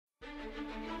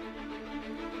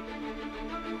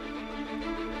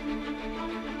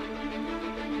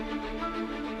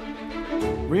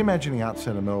Reimagining Arts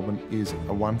Centre Melbourne is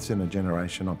a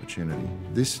once-in-a-generation opportunity.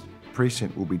 This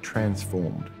precinct will be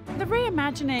transformed. The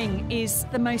reimagining is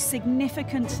the most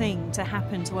significant thing to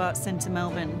happen to Arts Centre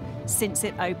Melbourne since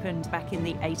it opened back in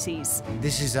the 80s.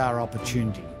 This is our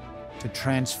opportunity to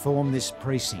transform this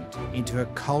precinct into a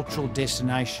cultural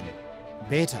destination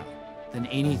better than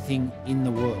anything in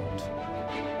the world.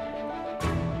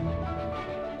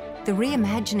 The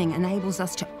reimagining enables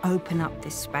us to open up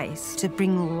this space, to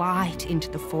bring light into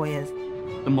the foyers.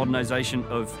 The modernisation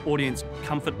of audience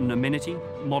comfort and amenity,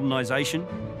 modernisation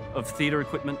of theatre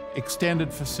equipment.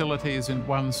 Extended facilities in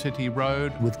One City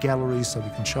Road. With galleries so we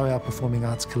can show our performing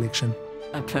arts collection.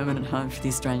 A permanent home for the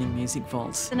Australian Music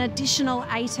Vaults. An additional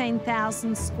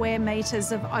 18,000 square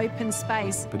metres of open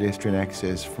space. Pedestrian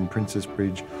access from Princess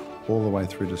Bridge all the way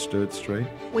through to Sturt Street.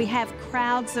 We have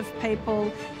crowds of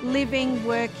people living,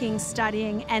 working,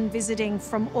 studying and visiting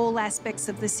from all aspects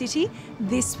of the city.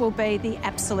 This will be the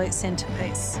absolute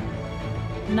centrepiece.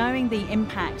 Knowing the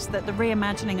impact that the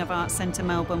reimagining of Arts Centre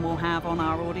Melbourne will have on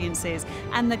our audiences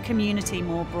and the community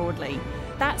more broadly,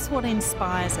 that's what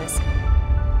inspires us.